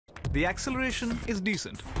The acceleration is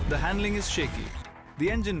decent, the handling is shaky, the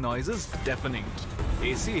engine noise is deafening.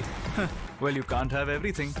 AC? Well, you can't have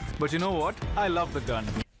everything, but you know what? I love the gun.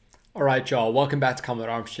 Alright y'all, welcome back to Combat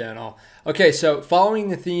Arms channel. Okay, so following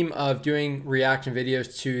the theme of doing reaction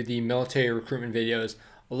videos to the military recruitment videos,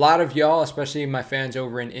 a lot of y'all, especially my fans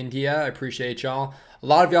over in India, I appreciate y'all. A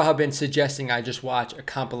lot of y'all have been suggesting I just watch a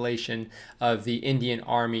compilation of the Indian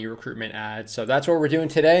Army recruitment ads. So that's what we're doing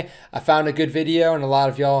today. I found a good video and a lot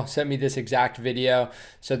of y'all sent me this exact video.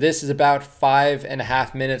 So this is about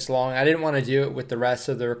 5.5 minutes long. I didn't want to do it with the rest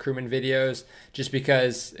of the recruitment videos just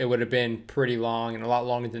because it would have been pretty long and a lot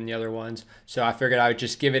longer than the other ones. So I figured I would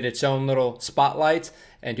just give it its own little spotlight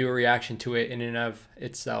and do a reaction to it in and of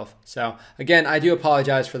itself. So again, I do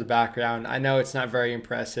apologize for the background. I know it's not very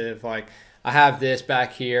impressive. Like, I have this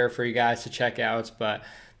back here for you guys to check out, but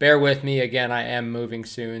bear with me. Again, I am moving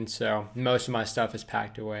soon, so most of my stuff is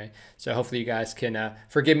packed away. So hopefully you guys can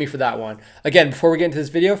forgive me for that one. Again, before we get into this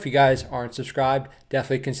video, if you guys aren't subscribed,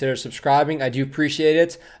 definitely consider subscribing. I do appreciate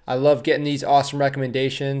it. I love getting these awesome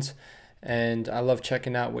recommendations, and I love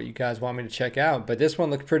checking out what you guys want me to check out. But this one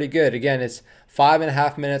looked pretty good. Again, it's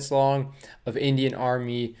 5.5 minutes long of Indian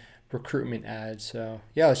Army recruitment ads. So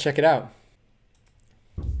yeah, let's check it out.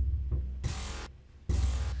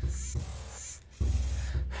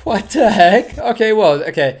 What the heck? Okay, well,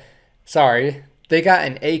 okay. Sorry. They got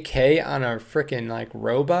an AK on a freaking, like,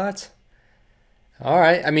 robot?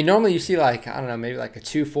 Alright. I mean, normally you see, like, I don't know, maybe like a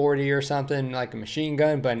 240 or something, like a machine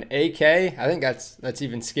gun, but an AK? I think that's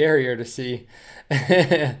even scarier to see.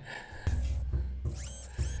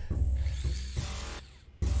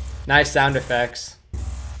 Nice sound effects.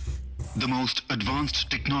 The most advanced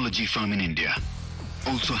technology firm in India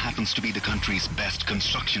also happens to be the country's best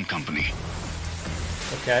construction company.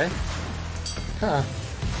 Okay. Huh.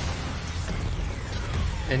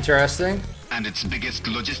 Interesting. And its biggest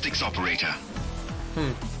logistics operator.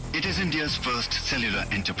 It is India's first cellular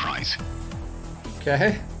enterprise.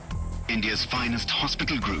 Okay. India's finest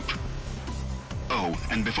hospital group. Oh,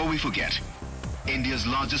 and before we forget, India's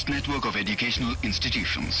largest network of educational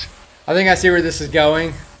institutions. I think I see where this is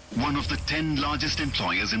going. One of the 10 largest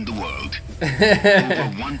employers in the world.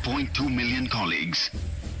 Over 1.2 million colleagues.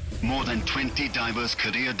 More than 20 diverse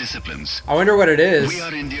career disciplines. I wonder what it is. We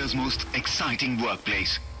are India's most exciting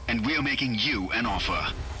workplace, and we are making you an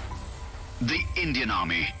offer. The Indian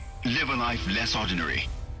Army. Live a life less ordinary.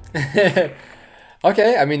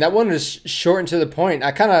 Okay, I mean, that one was short and to the point.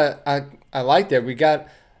 I liked it.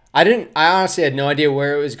 I honestly had no idea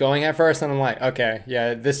where it was going at first, and I'm like, okay,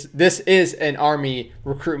 yeah, this is an Army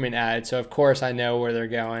recruitment ad, so of course I know where they're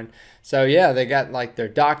going. So yeah, they got like their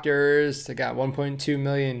doctors, they got 1.2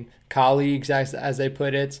 million colleagues, as they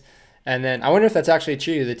put it. And then I wonder if that's actually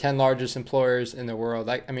true, the 10 largest employers in the world.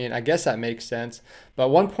 I mean, I guess that makes sense. But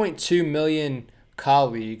 1.2 million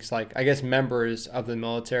colleagues, like, I guess, members of the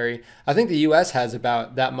military. I think the U.S. has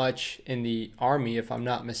about that much in the Army, if I'm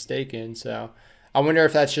not mistaken. So I wonder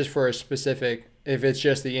if that's just for a specific, if it's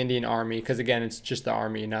just the Indian Army, because again, it's just the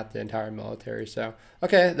Army, not the entire military. So,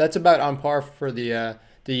 okay, that's about on par for the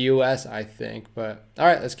U.S., I think. But all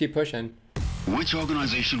right, let's keep pushing. Which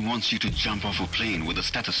organization wants you to jump off a plane with a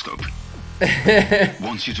stethoscope?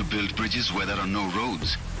 Wants you to build bridges where there are no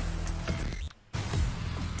roads?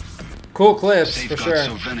 Cool clips, for Safeguard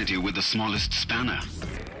sure. sovereignty with the smallest spanner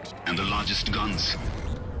and the largest guns.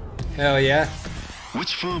 Hell yeah.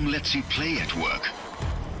 Which firm lets you play at work?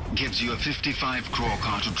 Gives you a 55 crore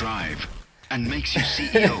car to drive and makes you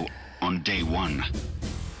CEO on day one?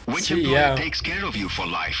 Which employer takes care of you for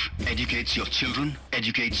life? Educates your children?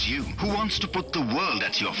 Educates you? Who wants to put the world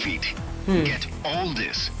at your feet? Get all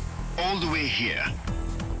this, all the way here.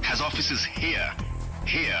 Has offices here,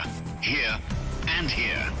 here, here, and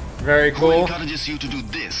here. Very cool. Who encourages you to do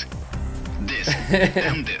this, this,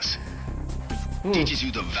 and this. Teaches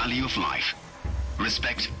you the value of life.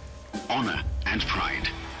 Respect, honor, and pride.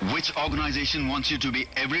 Which organization wants you to be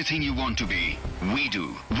everything you want to be? We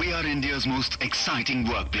do. We are India's most exciting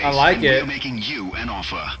workplace. I like it. We're making you an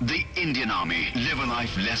offer. The Indian Army. Live a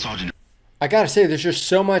life less ordinary. I gotta say, there's just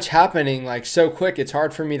so much happening, like, so quick. It's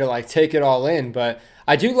hard for me to, like, take it all in. But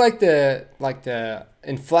I do like the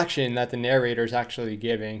inflection that the narrator's actually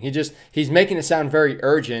giving. He's making it sound very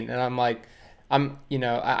urgent, and I'm like,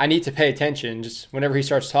 I need to pay attention. Just whenever he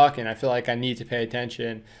starts talking, I feel like I need to pay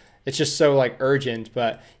attention. It's just so, like, urgent.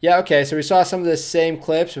 But yeah, okay, so we saw some of the same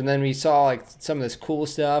clips, and then we saw, like, some of this cool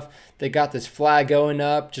stuff. They got this flag going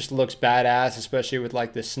up, just looks badass, especially with,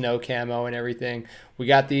 like, the snow camo and everything. We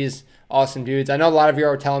got these awesome dudes. I know a lot of you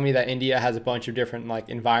are telling me that India has a bunch of different, like,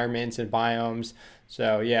 environments and biomes.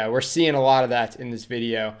 So yeah, we're seeing a lot of that in this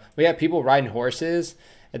video. We have people riding horses,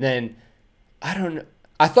 And then, I don't know.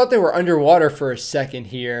 I thought they were underwater for a second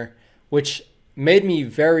here, which made me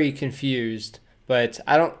very confused. But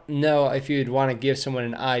I don't know if you'd want to give someone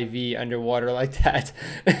an IV underwater like that.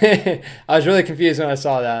 I was really confused when I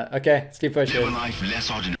saw that. Okay, let's keep pushing.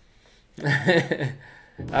 That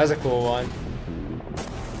was a cool one.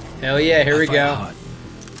 Hell yeah, here we go. Hard.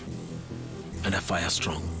 And I fire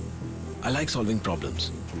strong. I like solving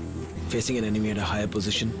problems. Facing an enemy at a higher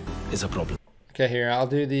position is a problem. Okay, here I'll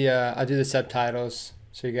do the subtitles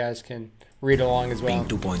so you guys can read along as well. Being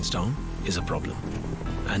 2 points down is a problem.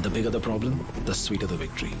 And the bigger the problem, the sweeter the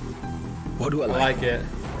victory. What do I like? I like it.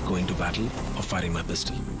 Going to battle or firing my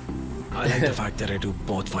pistol? I like the fact that I do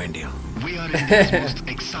both for India. We are India's most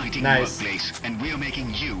exciting Nice. workplace, and we are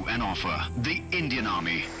making you an offer. The Indian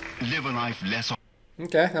Army. Live a life less.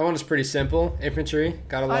 Okay, that one is pretty simple. Infantry,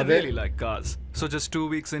 gotta I love really it. like cars. So just 2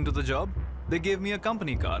 weeks into the job, they gave me a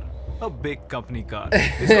company car. A big company car.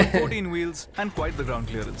 It's got 14 wheels and quite the ground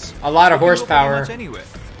clearance. A lot of It can go pretty horsepower. much anywhere,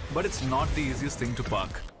 but it's not the easiest thing to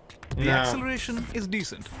park. The No. acceleration is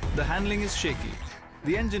decent. The handling is shaky.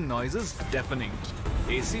 The engine noise is deafening.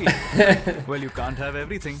 AC? Well, you can't have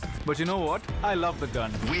everything. But you know what? I love the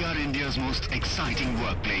gun. We are India's most exciting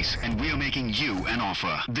workplace, and we are making you an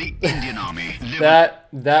offer. The Indian Army.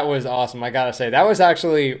 That was awesome. I gotta say, that was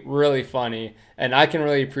actually really funny, and I can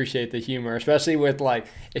really appreciate the humor, especially with like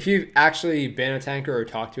if you've actually been a tanker or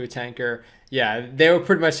talked to a tanker. Yeah, they would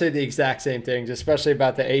pretty much say the exact same things, especially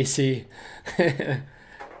about the AC. That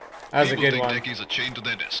was a good one. People think techies are chained to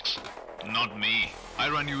their desks. Not me. I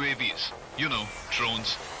run UAVs. You know,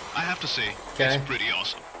 drones. I have to say, Okay. it's pretty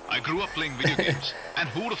awesome. I grew up playing video games, and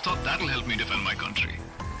who would have thought that'll help me defend my country?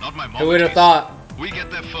 Not my mom. Who would have at thought? least. We get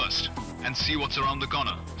there first and see what's around the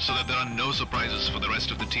corner, so that there are no surprises for the rest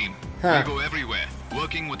of the team. Huh. We go everywhere,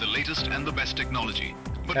 working with the latest and the best technology,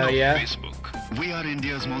 but Hell not yeah. Facebook. We are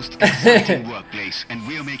India's most exciting workplace, and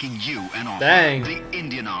we are making you an offer. Dang. The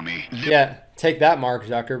Indian Army. Live Yeah, take that, Mark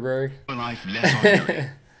Zuckerberg. a life less ordinary.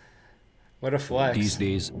 What a flex. These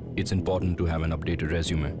days, it's important to have an updated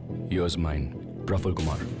resume. Here's mine. Praful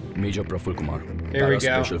Kumar, Major Praful Kumar, Here we go.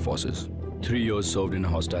 Special Forces. 3 years served in a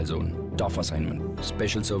hostile zone. Tough assignment.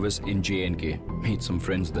 Special service in J&K. Made some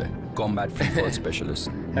friends there. Combat free fall specialist.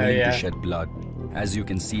 Willing yeah. to shed blood. As you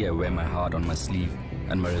can see, I wear my heart on my sleeve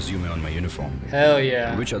and my resume on my uniform. Hell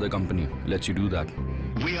yeah. Which other company lets you do that?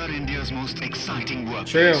 We are India's most exciting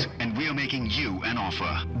workplace, True. and we are making you an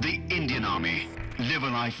offer. The Indian Army. Live a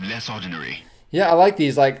life less ordinary. Yeah, I like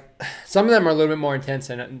these. Like, some of them are a little bit more intense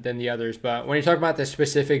than the others, but when you talk about the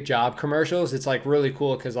specific job commercials, it's like really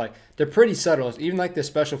cool because like they're pretty subtle. Even like the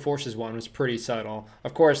Special Forces one was pretty subtle.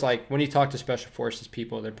 Of course, like when you talk to Special Forces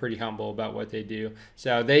people, they're pretty humble about what they do.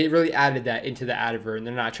 So they really added that into the advert, and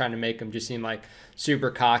they're not trying to make them just seem like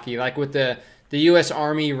super cocky. Like with the U.S.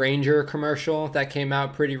 Army Ranger commercial that came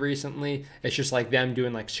out pretty recently, it's just like them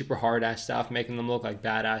doing like super hard ass stuff, making them look like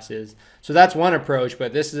badasses. So that's one approach,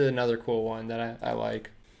 but this is another cool one that I like.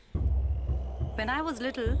 When I was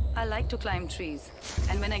little, I liked to climb trees.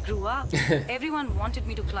 And when I grew up, everyone wanted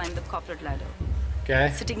me to climb the corporate ladder.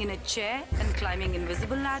 Okay. Sitting in a chair and climbing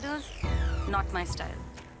invisible ladders, not my style.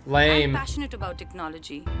 Lame. I'm passionate about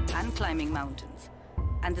technology and climbing mountains.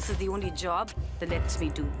 And this is the only job that lets me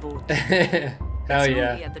do both. Hell It's yeah.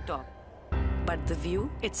 lonely at the top. But the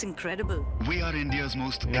view, it's incredible. We are India's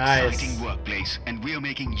most Nice. exciting workplace, and we are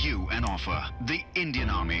making you an offer. The Indian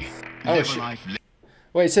Army. Oh, Live a shit. life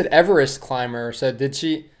Wait, it said Everest climber. So did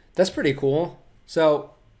she? That's pretty cool.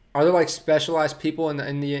 So are there like specialized people in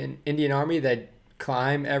the Indian Army that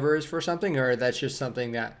climb Everest for something, or that's just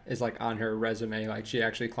something that is like on her resume, like she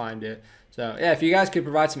actually climbed it? So yeah, if you guys could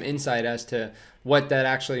provide some insight as to what that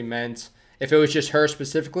actually meant, if it was just her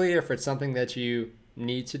specifically, or if it's something that you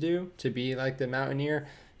need to do to be like the mountaineer,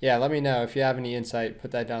 yeah, let me know if you have any insight.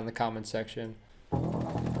 Put that down in the comment section.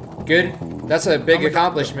 Good. That's a big I'm a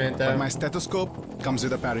accomplishment, doctor, though. but my stethoscope comes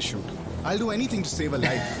with a parachute. I'll do anything to save a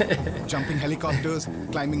life. Jumping helicopters,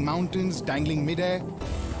 climbing mountains, dangling midair.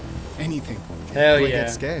 Anything. Hell Do I yeah.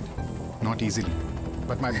 get scared? Not easily.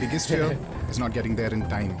 But my biggest fear is not getting there in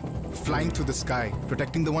time. Flying through the sky,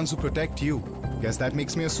 protecting the ones who protect you. Guess that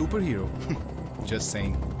makes me a superhero. Just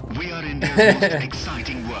saying. We are India's most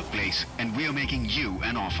exciting workplace, and we are making you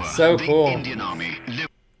an offer. So the cool. Indian Army. Live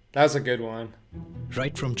That was a good one.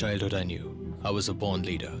 Right from childhood I knew I was a born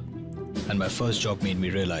leader. And my first job made me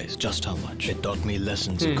realize just how much. It taught me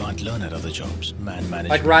lessons you can't learn at other jobs. Man management,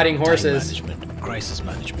 Like riding time horses. management, crisis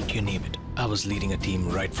management, you name it. I was leading a team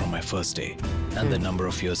right from my first day. And the number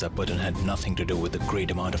of years I put in had nothing to do with the great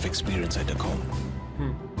amount of experience I took home.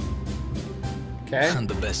 Okay. And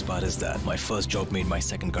the best part is that my first job made my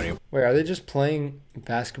second career. Wait, are they just playing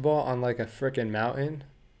basketball on like a freaking mountain?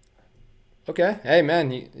 Okay. Hey,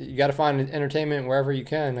 man, you got to find entertainment wherever you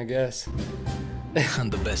can, I guess.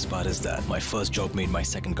 And the best part is that my first job made my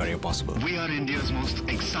second career possible. We are India's most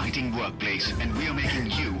exciting workplace, and we are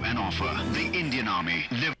making you an offer. The Indian Army.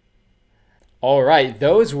 All right,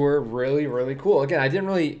 those were really, really cool. Again, I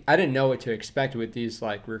didn't know what to expect with these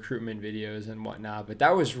like recruitment videos and whatnot, but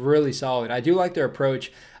that was really solid. I do like their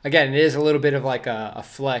approach. Again, it is a little bit of like a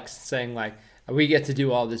flex, saying like, we get to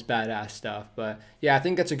do all this badass stuff. But yeah, I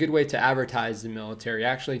think that's a good way to advertise the military,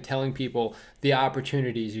 actually telling people the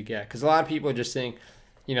opportunities you get. Because a lot of people just think,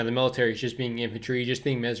 you know, the military is just being infantry, just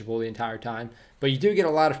being miserable the entire time. But you do get a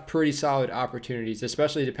lot of pretty solid opportunities,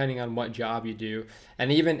 especially depending on what job you do.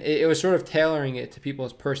 And even it was sort of tailoring it to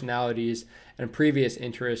people's personalities and previous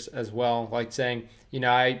interests as well. Like saying, you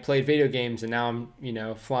know, I played video games and now I'm, you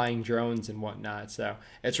know, flying drones and whatnot. So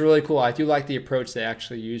it's really cool. I do like the approach they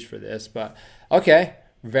actually use for this. But okay,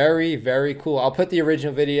 very, very cool. I'll put the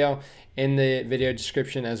original video in the video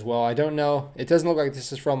description as well. I don't know. It doesn't look like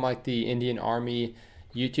this is from like the Indian Army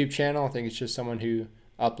YouTube channel. I think it's just someone who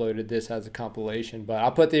uploaded this as a compilation, but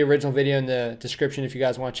I'll put the original video in the description if you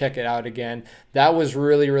guys want to check it out again. That was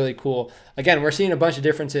really, really cool. Again, we're seeing a bunch of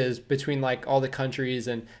differences between like all the countries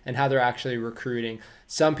and how they're actually recruiting.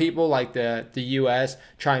 Some people like the US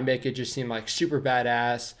try and make it just seem like super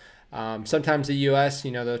badass. Sometimes the US,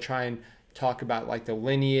 you know, they'll try and talk about like the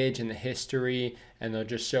lineage and the history, and they'll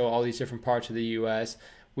just show all these different parts of the US.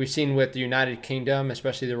 We've seen with the United Kingdom,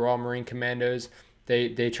 especially the Royal Marine Commandos,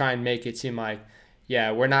 they try and make it seem like, yeah,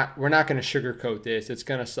 we're not going to sugarcoat this. It's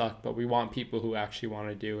going to suck, but we want people who actually want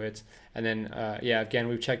to do it. And then, yeah, again,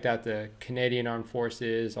 we've checked out the Canadian Armed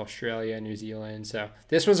Forces, Australia, New Zealand. So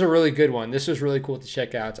this was a really good one. This was really cool to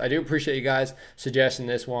check out. So I do appreciate you guys suggesting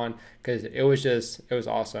this one, because it was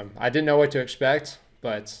awesome. I didn't know what to expect,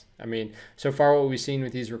 but I mean, so far what we've seen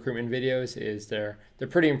with these recruitment videos is they're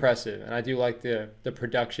pretty impressive. And I do like the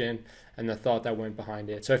production and the thought that went behind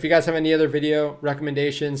it. So if you guys have any other video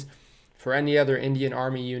recommendations for any other Indian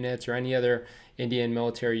Army units or any other Indian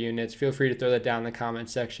military units, feel free to throw that down in the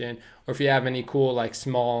comment section. Or if you have any cool like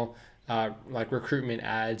small like recruitment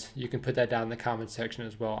ads, you can put that down in the comment section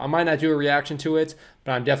as well. I might not do a reaction to it,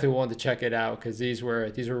 but I'm definitely willing to check it out, because these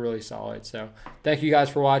were really solid. So thank you guys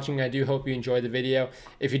for watching. I do hope you enjoyed the video.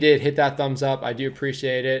 If you did, hit that thumbs up. I do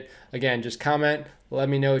appreciate it. Again, just comment, let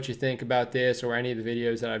me know what you think about this or any of the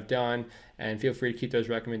videos that I've done, and feel free to keep those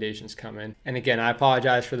recommendations coming. And again, I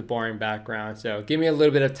apologize for the boring background, so give me a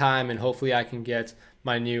little bit of time and hopefully I can get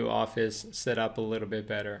my new office set up a little bit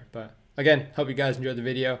better. But again, hope you guys enjoyed the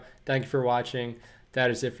video. Thank you for watching. That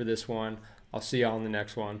is it for this one. I'll see y'all in the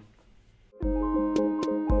next one.